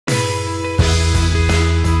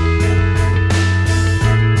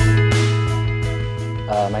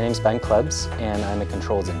Ben Klebs, and I'm a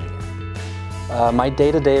controls engineer. My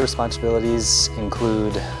day-to-day responsibilities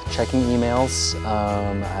include checking emails.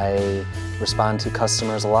 I respond to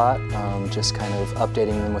customers a lot, just kind of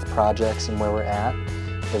updating them with projects and where we're at,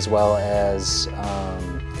 as well as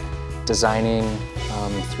designing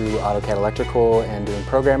through AutoCAD Electrical and doing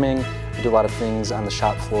programming. I do a lot of things on the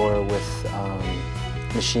shop floor with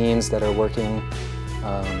machines that are working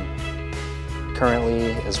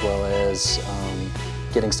currently, as well as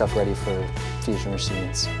getting stuff ready for future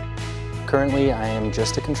machines. Currently, I am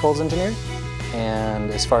just a controls engineer,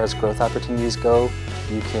 and as far as growth opportunities go,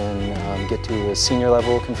 you can get to a senior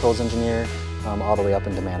level controls engineer all the way up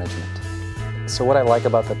into management. So what I like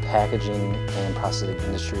about the packaging and processing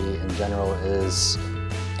industry in general is,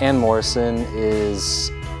 and Morrison, is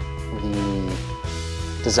the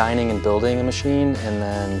designing and building a machine and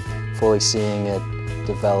then fully seeing it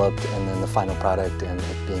developed and then the final product and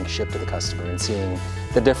it being shipped to the customer and seeing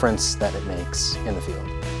the difference that it makes in the field.